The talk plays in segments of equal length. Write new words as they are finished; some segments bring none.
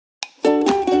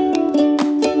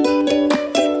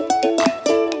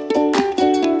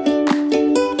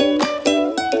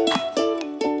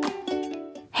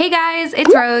guys,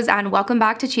 it's Rose and welcome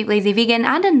back to Cheap Lazy Vegan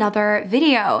and another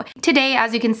video. Today,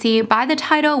 as you can see by the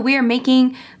title, we are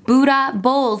making Buddha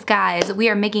bowls, guys. We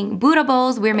are making Buddha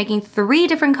bowls. We're making 3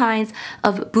 different kinds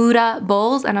of Buddha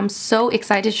bowls, and I'm so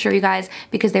excited to show you guys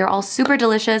because they're all super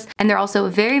delicious and they're also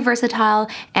very versatile,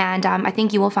 and I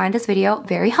think you will find this video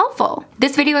very helpful.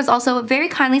 This video is also very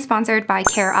kindly sponsored by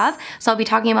Care Of, so I'll be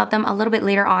talking about them a little bit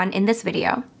later on in this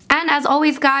video. And as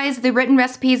always, guys, the written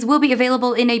recipes will be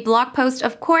available in a blog post,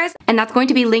 of course, and that's going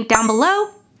to be linked down below.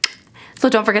 So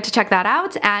don't forget to check that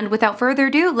out. And without further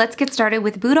ado, let's get started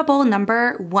with Buddha bowl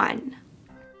number 1.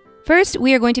 First,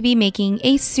 we are going to be making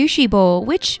a sushi bowl,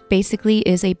 which basically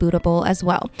is a Buddha bowl as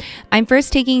well. I'm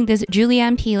first taking this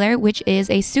julienne peeler, which is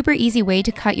a super easy way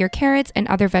to cut your carrots and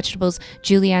other vegetables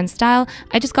julienne style.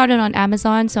 I just got it on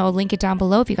Amazon, so I'll link it down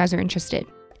below if you guys are interested.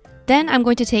 Then I'm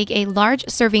going to take a large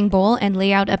serving bowl and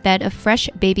lay out a bed of fresh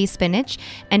baby spinach.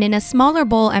 And in a smaller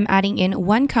bowl, I'm adding in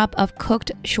 1 cup of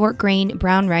cooked short grain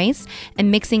brown rice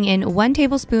and mixing in 1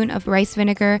 tablespoon of rice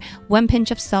vinegar, 1 pinch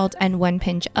of salt, and 1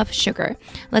 pinch of sugar.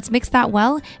 Let's mix that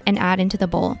well and add into the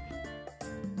bowl.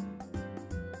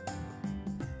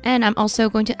 And I'm also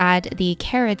going to add the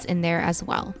carrots in there as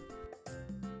well.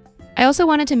 I also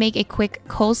wanted to make a quick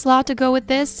coleslaw to go with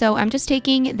this, so I'm just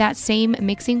taking that same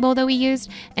mixing bowl that we used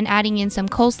and adding in some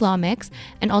coleslaw mix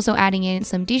and also adding in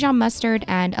some Dijon mustard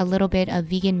and a little bit of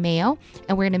vegan mayo,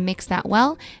 and we're going to mix that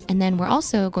well, and then we're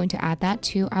also going to add that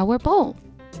to our bowl.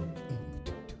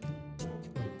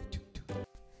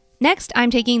 Next, I'm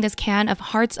taking this can of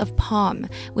hearts of palm,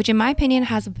 which in my opinion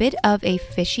has a bit of a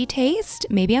fishy taste.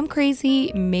 Maybe I'm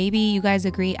crazy, maybe you guys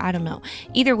agree, I don't know.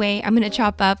 Either way, I'm going to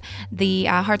chop up the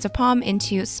hearts of palm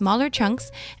into smaller chunks.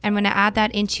 I'm going to add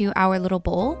that into our little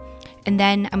bowl, and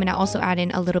then I'm going to also add in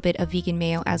a little bit of vegan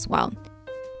mayo as well.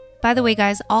 By the way,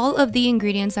 guys, all of the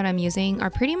ingredients that I'm using are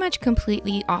pretty much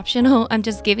completely optional. I'm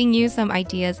just giving you some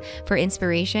ideas for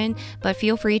inspiration, but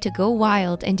feel free to go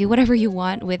wild and do whatever you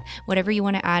want with whatever you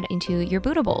want to add into your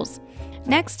Buddha bowls.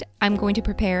 Next, I'm going to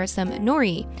prepare some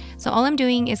nori. So all I'm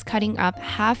doing is cutting up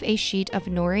half a sheet of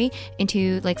nori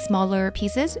into like smaller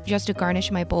pieces just to garnish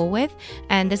my bowl with.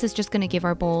 And this is just going to give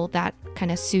our bowl that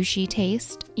kind of sushi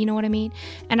taste, you know what I mean?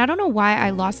 And I don't know why I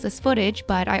lost this footage,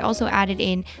 but I also added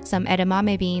in some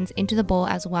edamame beans into the bowl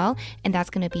as well, and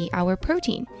that's going to be our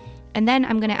protein. And then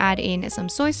I'm going to add in some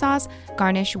soy sauce,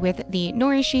 garnish with the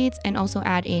nori sheets, and also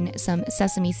add in some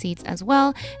sesame seeds as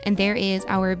well. And there is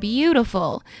our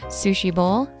beautiful sushi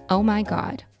bowl. Oh my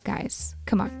god, guys,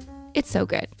 come on. It's so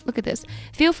good. Look at this.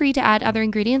 Feel free to add other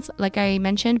ingredients like I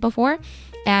mentioned before.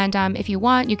 And if you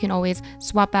want, you can always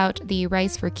swap out the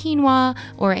rice for quinoa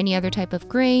or any other type of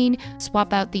grain.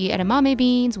 Swap out the edamame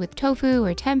beans with tofu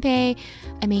or tempeh.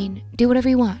 I mean, do whatever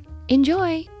you want.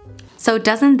 Enjoy! So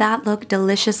doesn't that look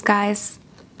delicious, guys?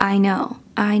 I know.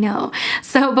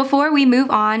 So before we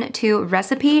move on to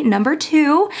recipe number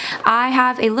 2, I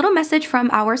have a little message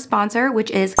from our sponsor, which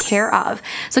is Care Of.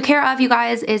 So Care Of, you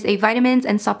guys, is a vitamins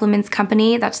and supplements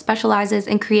company that specializes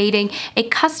in creating a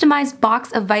customized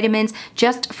box of vitamins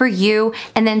just for you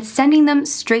and then sending them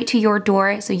straight to your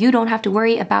door so you don't have to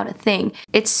worry about a thing.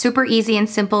 It's super easy and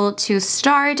simple to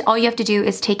start. All you have to do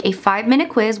is take a 5-minute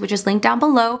quiz, which is linked down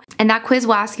below, and that quiz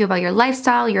will ask you about your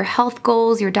lifestyle, your health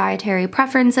goals, your dietary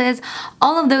preferences,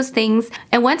 all of those things.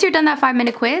 And once you're done that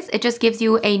 5-minute quiz, it just gives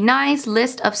you a nice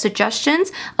list of suggestions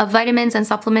of vitamins and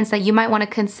supplements that you might want to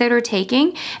consider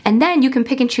taking. And then you can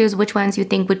pick and choose which ones you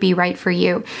think would be right for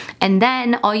you. And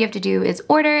then all you have to do is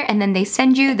order, and then they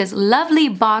send you this lovely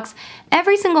box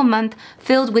every single month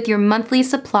filled with your monthly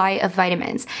supply of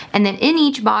vitamins. And then in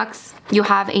each box, you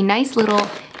have a nice little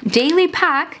daily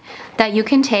pack that you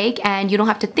can take, and you don't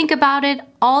have to think about it.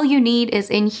 All you need is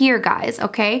in here, guys,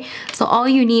 okay? So all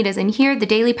you need is in here. The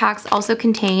daily packs also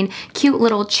contain cute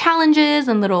little challenges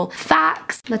and little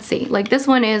facts. Let's see, like this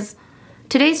one is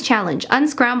today's challenge,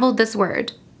 unscramble this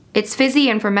word. It's fizzy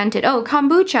and fermented. Oh,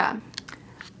 kombucha.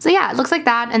 So yeah, it looks like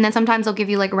that, and then sometimes they'll give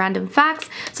you like random facts.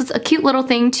 So it's a cute little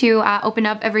thing to open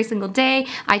up every single day.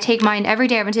 I take mine every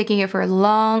day. I've been taking it for a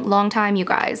long time, you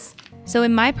guys. So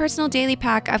in my personal daily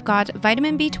pack, I've got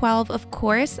vitamin B12, of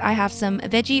course. I have some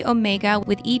veggie omega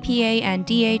with EPA and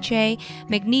DHA,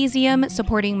 magnesium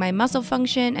supporting my muscle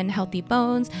function and healthy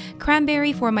bones,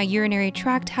 cranberry for my urinary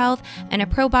tract health, and a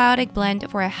probiotic blend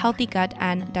for a healthy gut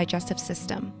and digestive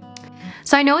system.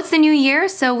 So I know it's the new year,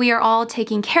 so we are all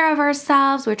taking care of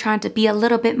ourselves. We're trying to be a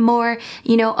little bit more,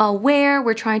 aware.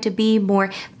 We're trying to be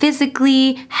more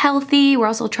physically healthy. We're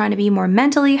also trying to be more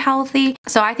mentally healthy.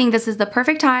 So I think this is the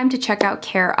perfect time to check out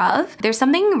Care Of. There's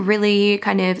something really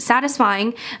kind of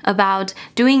satisfying about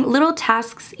doing little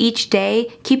tasks each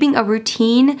day, keeping a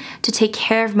routine to take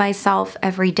care of myself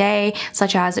every day,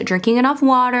 such as drinking enough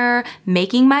water,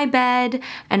 making my bed,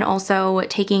 and also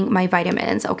taking my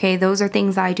vitamins. Okay, those are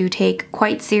things I do take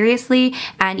quite seriously,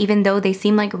 and even though they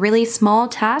seem like really small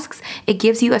tasks, it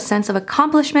gives you a sense of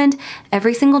accomplishment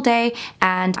every single day,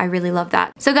 and I really love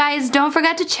that. So guys, don't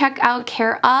forget to check out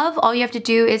Care Of. All you have to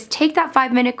do is take that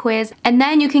 5-minute quiz, and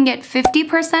then you can get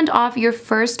 50% off your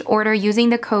first order using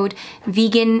the code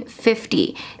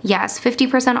VEGAN50. Yes,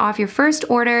 50% off your first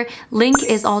order. Link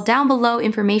is all down below,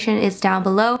 information is down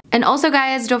below. And also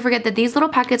guys, don't forget that these little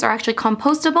packets are actually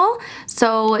compostable,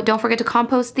 so don't forget to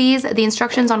compost these. The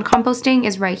instructions on composting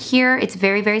is right here. It's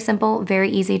very, very simple, very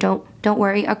easy. Don't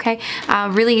worry, okay?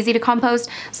 Really easy to compost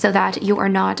so that you are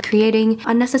not creating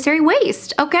unnecessary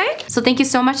waste, okay? So thank you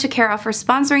so much to Care Of for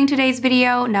sponsoring today's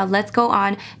video. Now let's go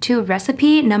on to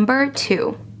recipe number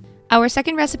 2. Our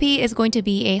second recipe is going to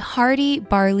be a hearty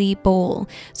barley bowl.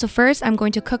 So first, I'm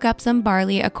going to cook up some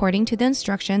barley according to the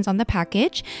instructions on the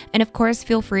package. And of course,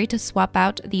 feel free to swap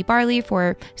out the barley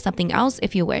for something else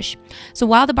if you wish. So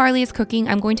while the barley is cooking,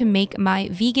 I'm going to make my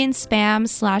vegan spam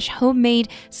 / homemade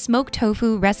smoked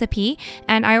tofu recipe.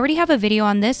 And I already have a video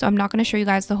on this, so I'm not going to show you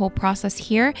guys the whole process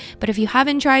here. But if you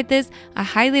haven't tried this, I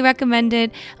highly recommend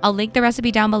it. I'll link the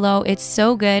recipe down below. It's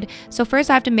so good. So first,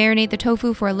 I have to marinate the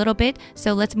tofu for a little bit.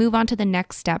 So let's move on to the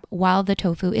next step while the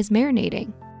tofu is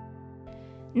marinating.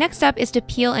 Next up is to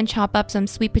peel and chop up some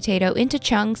sweet potato into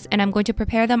chunks, and I'm going to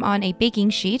prepare them on a baking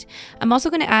sheet. I'm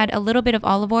also going to add a little bit of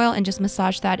olive oil and just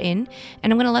massage that in,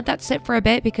 and I'm going to let that sit for a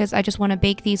bit because I just want to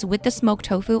bake these with the smoked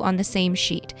tofu on the same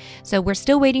sheet. So we're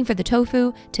still waiting for the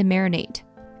tofu to marinate.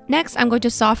 Next, I'm going to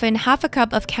soften half a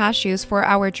cup of cashews for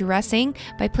our dressing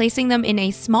by placing them in a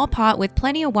small pot with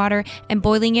plenty of water and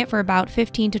boiling it for about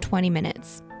 15 to 20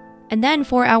 minutes. And then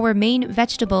for our main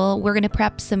vegetable, we're going to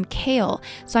prep some kale.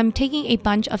 So I'm taking a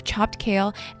bunch of chopped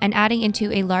kale and adding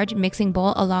into a large mixing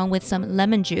bowl along with some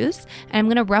lemon juice. And I'm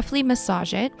going to roughly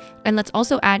massage it. And let's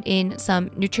also add in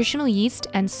some nutritional yeast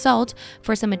and salt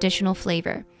for some additional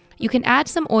flavor. You can add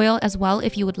some oil as well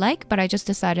if you would like, but I just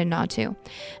decided not to.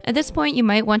 At this point, you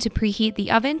might want to preheat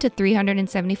the oven to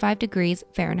 375 degrees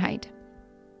Fahrenheit.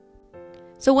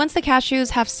 So once the cashews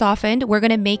have softened, we're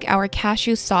going to make our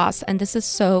cashew sauce, and this is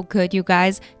so good, you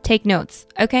guys. Take notes,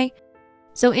 okay?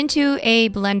 So into a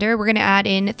blender, we're going to add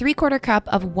in 3/4 cup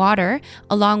of water,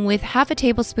 along with half a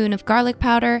tablespoon of garlic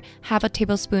powder, half a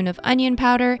tablespoon of onion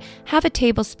powder, half a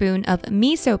tablespoon of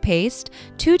miso paste,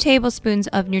 2 tablespoons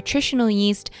of nutritional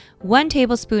yeast, 1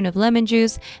 tablespoon of lemon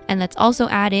juice, and let's also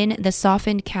add in the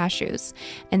softened cashews.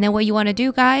 And then what you want to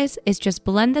do, guys, is just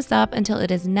blend this up until it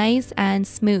is nice and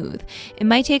smooth. It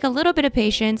might take a little bit of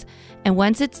patience, and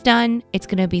once it's done, it's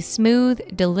going to be smooth,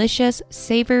 delicious,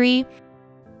 savory.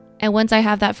 And once I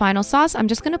have that final sauce, I'm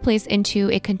just going to place into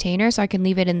a container so I can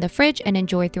leave it in the fridge and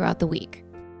enjoy throughout the week.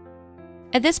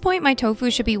 At this point, my tofu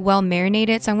should be well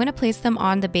marinated, so I'm going to place them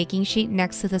on the baking sheet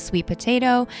next to the sweet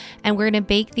potato, and we're going to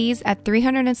bake these at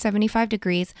 375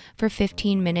 degrees for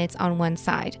 15 minutes on one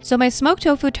side. So my smoked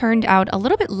tofu turned out a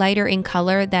little bit lighter in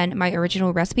color than my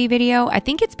original recipe video. I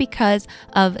think it's because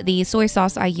of the soy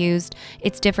sauce I used.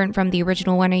 It's different from the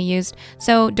original one I used.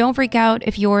 So don't freak out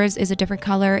if yours is a different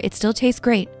color. It still tastes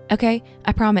great, okay?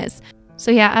 I promise. So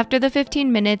yeah, after the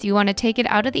 15 minutes, you want to take it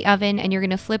out of the oven and you're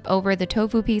going to flip over the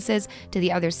tofu pieces to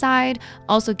the other side.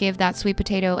 Also give that sweet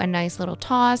potato a nice little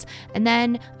toss. And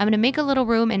then I'm going to make a little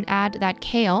room and add that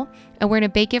kale. And we're going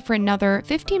to bake it for another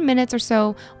 15 minutes or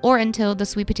so, or until the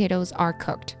sweet potatoes are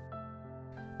cooked.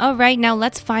 All right, now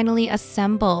let's finally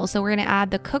assemble. So we're going to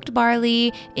add the cooked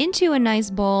barley into a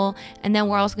nice bowl, and then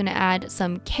we're also going to add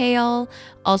some kale,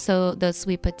 also the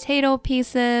sweet potato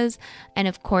pieces, and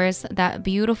of course that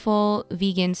beautiful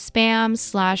vegan spam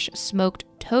 / smoked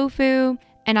tofu.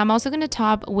 And I'm also going to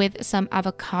top with some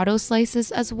avocado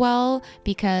slices as well,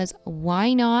 because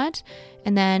why not?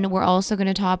 And then we're also going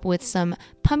to top with some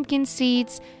pumpkin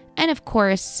seeds, and of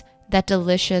course that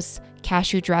delicious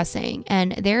cashew dressing.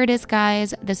 And there it is,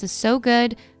 guys. This is so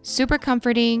good, super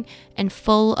comforting, and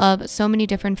full of so many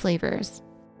different flavors.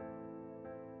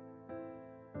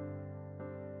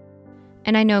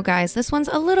 And I know, guys, this one's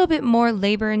a little bit more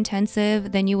labor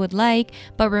intensive than you would like,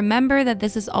 but remember that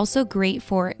this is also great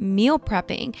for meal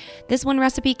prepping. This one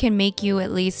recipe can make you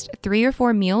at least 3 or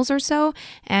 4 meals or so,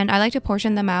 and I like to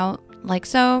portion them out like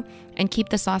so. and keep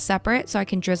the sauce separate so I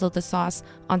can drizzle the sauce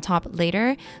on top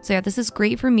later. So yeah, this is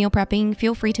great for meal prepping.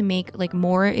 Feel free to make like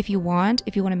more if you want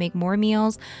to make more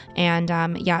meals, and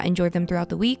yeah, enjoy them throughout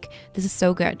the week. This is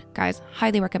so good, guys.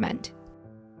 Highly recommend.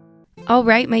 All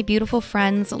right, my beautiful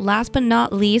friends, last but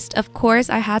not least, of course,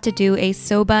 I had to do a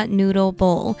soba noodle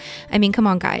bowl. I mean, come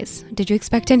on, guys. Did you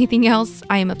expect anything else?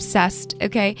 I am obsessed,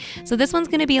 okay? So this one's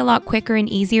gonna be a lot quicker and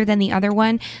easier than the other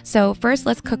one. So first,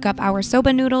 let's cook up our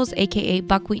soba noodles, aka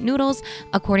buckwheat noodles,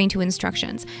 according to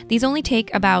instructions. These only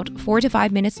take about 4 to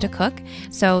 5 minutes to cook,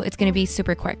 so it's gonna be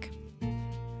super quick.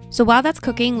 So while that's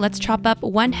cooking, let's chop up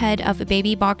 1 head of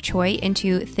baby bok choy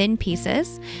into thin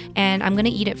pieces. And I'm gonna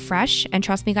eat it fresh. And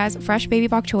trust me guys, fresh baby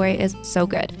bok choy is so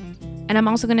good. And I'm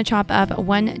also gonna chop up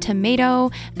 1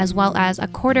 tomato as well as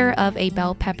 1/4 of a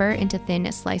bell pepper into thin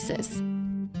slices.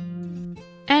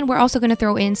 And we're also gonna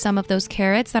throw in some of those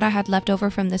carrots that I had left over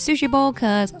from the sushi bowl,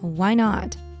 cause why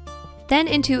not? Then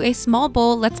into a small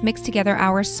bowl, let's mix together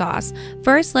our sauce.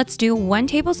 First, let's do 1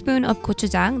 tablespoon of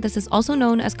gochujang. This is also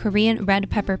known as Korean red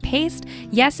pepper paste.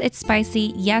 Yes, it's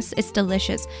spicy. Yes, it's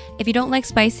delicious. If you don't like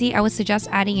spicy, I would suggest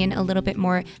adding in a little bit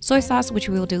more soy sauce, which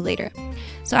we will do later.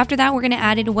 So after that, we're gonna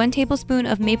add in 1 tablespoon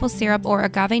of maple syrup or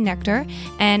agave nectar.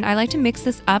 And I like to mix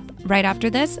this up right after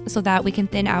this so that we can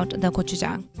thin out the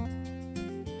gochujang.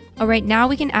 All right, now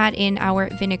we can add in our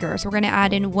vinegar. So we're gonna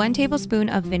add in 1 tablespoon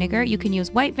of vinegar. You can use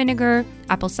white vinegar,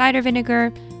 apple cider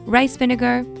vinegar, rice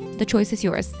vinegar. The choice is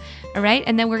yours. All right,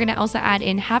 and then we're gonna also add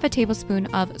in 1/2 tablespoon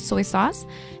of soy sauce.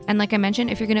 And like I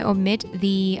mentioned, if you're gonna omit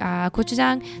the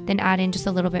gochujang, then add in just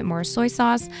a little bit more soy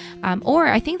sauce. Or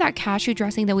I think that cashew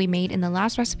dressing that we made in the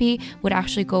last recipe would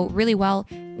actually go really well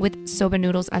with soba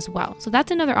noodles as well. So that's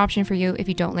another option for you if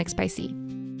you don't like spicy.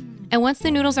 And once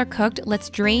the noodles are cooked, let's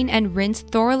drain and rinse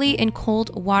thoroughly in cold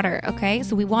water, okay?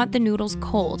 So we want the noodles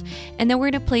cold. And then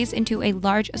we're gonna place into a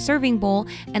large serving bowl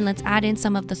and let's add in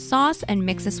some of the sauce and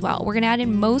mix as well. We're gonna add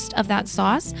in most of that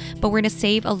sauce, but we're gonna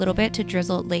save a little bit to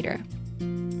drizzle later.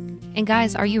 And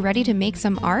guys, are you ready to make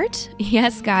some art?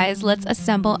 Yes, guys, let's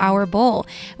assemble our bowl.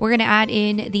 We're gonna add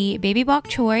in the baby bok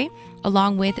choy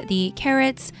along with the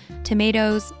carrots,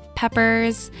 tomatoes,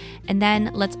 peppers, and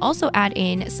then let's also add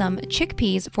in some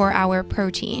chickpeas for our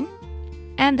protein.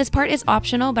 And this part is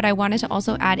optional, but I wanted to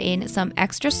also add in some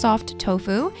extra soft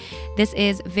tofu. This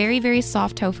is very, very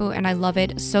soft tofu and I love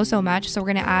it so, so much. So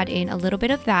we're gonna add in a little bit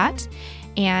of that.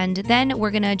 And then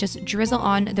we're gonna just drizzle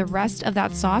on the rest of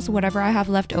that sauce, whatever I have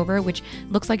left over, which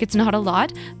looks like it's not a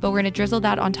lot, but we're gonna drizzle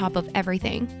that on top of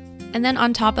everything. And then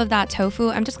on top of that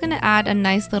tofu, I'm just gonna add a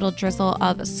nice little drizzle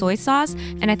of soy sauce,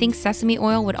 and I think sesame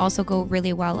oil would also go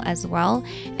really well as well.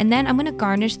 And then I'm gonna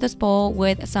garnish this bowl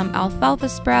with some alfalfa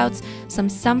sprouts, some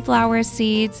sunflower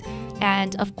seeds,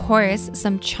 and of course,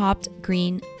 some chopped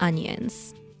green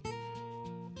onions.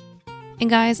 And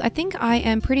guys, I think I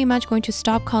am pretty much going to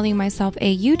stop calling myself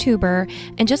a YouTuber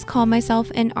and just call myself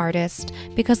an artist,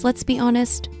 because let's be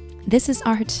honest, this is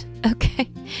art, okay?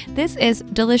 This is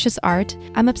delicious art.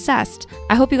 I'm obsessed.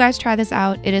 I hope you guys try this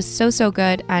out. It is so, so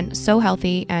good and so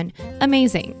healthy and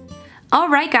amazing. All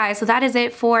right, guys, so that is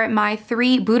it for my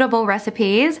 3 Buddha bowl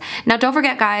recipes. Now, don't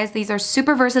forget, guys, these are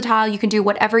super versatile. You can do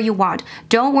whatever you want.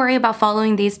 Don't worry about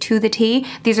following these to the T.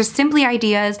 These are simply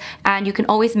ideas, and you can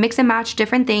always mix and match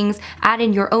different things, add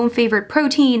in your own favorite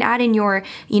protein, add in your,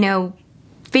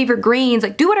 favorite grains,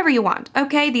 like do whatever you want,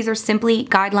 okay? These are simply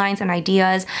guidelines and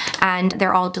ideas, and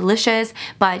they're all delicious,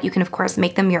 but you can of course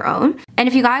make them your own. And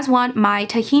if you guys want my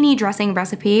tahini dressing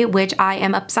recipe, which I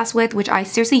am obsessed with, which I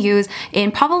seriously use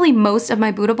in probably most of my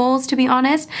Buddha bowls, to be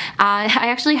honest, I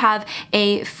actually have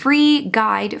a free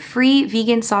guide, free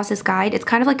vegan sauces guide. It's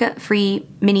kind of like a free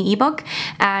mini ebook,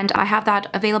 and I have that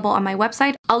available on my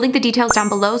website. I'll link the details down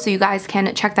below so you guys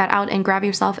can check that out and grab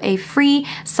yourself a free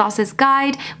sauces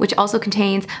guide, which also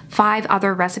contains 5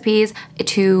 other recipes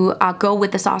to go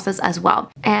with the sauces as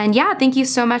well. And yeah, thank you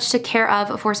so much to Care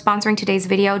of for sponsoring today's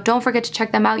video. Don't forget to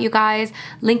check them out, you guys.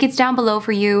 Link is down below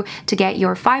for you to get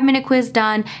your 5-minute quiz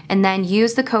done, and then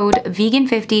use the code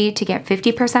VEGAN50 to get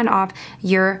 50% off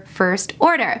your first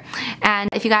order. And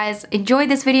if you guys enjoyed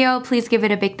this video, please give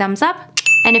it a big thumbs up.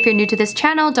 And if you're new to this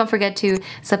channel, don't forget to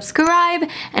subscribe,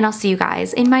 and I'll see you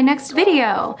guys in my next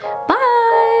video. Bye!